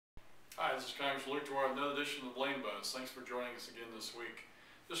Hi, this is Congressman Luetkemeyer with another edition of Blaine Buzz. Thanks for joining us again this week.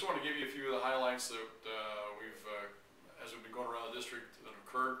 Just want to give you a few of the highlights that as we've been going around the district that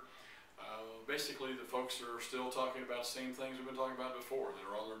occurred. Basically, the folks are still talking about the same things we've been talking about before that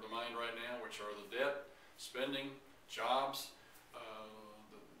are on their mind right now, which are the debt, spending, jobs.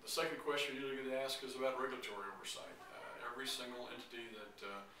 The second question you usually get asked is about regulatory oversight. Every single entity that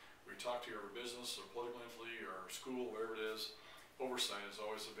we talk to, every business or political entity or school, wherever it is, oversight is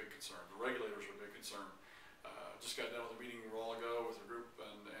always a big concern. The regulators are a big concern. Just got done with a meeting a while ago with a group,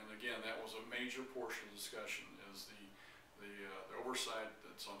 and again, that was a major portion of the discussion, is the oversight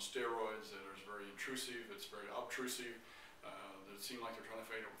that's on steroids, that is very intrusive, it's very obtrusive, that it seems like they're trying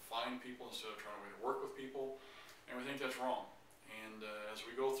to find people instead of trying to work with people, and we think that's wrong. And as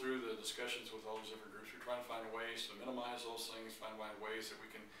we go through the discussions with all those different groups, we're trying to find ways to minimize those things, find ways that we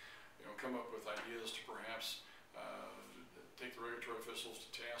can come up with ideas to perhaps take the regulatory officials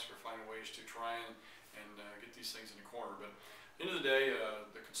to task, or find ways to try and get these things in the corner. But at the end of the day,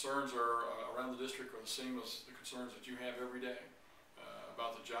 the concerns are around the district are the same as the concerns that you have every day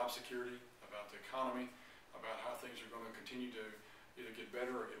about the job security, about the economy, about how things are going to continue to either get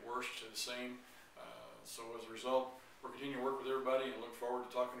better or get worse to the same. So as a result, we're continuing to work with everybody and look forward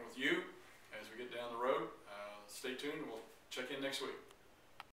to talking with you as we get down the road. Stay tuned. We'll check in next week.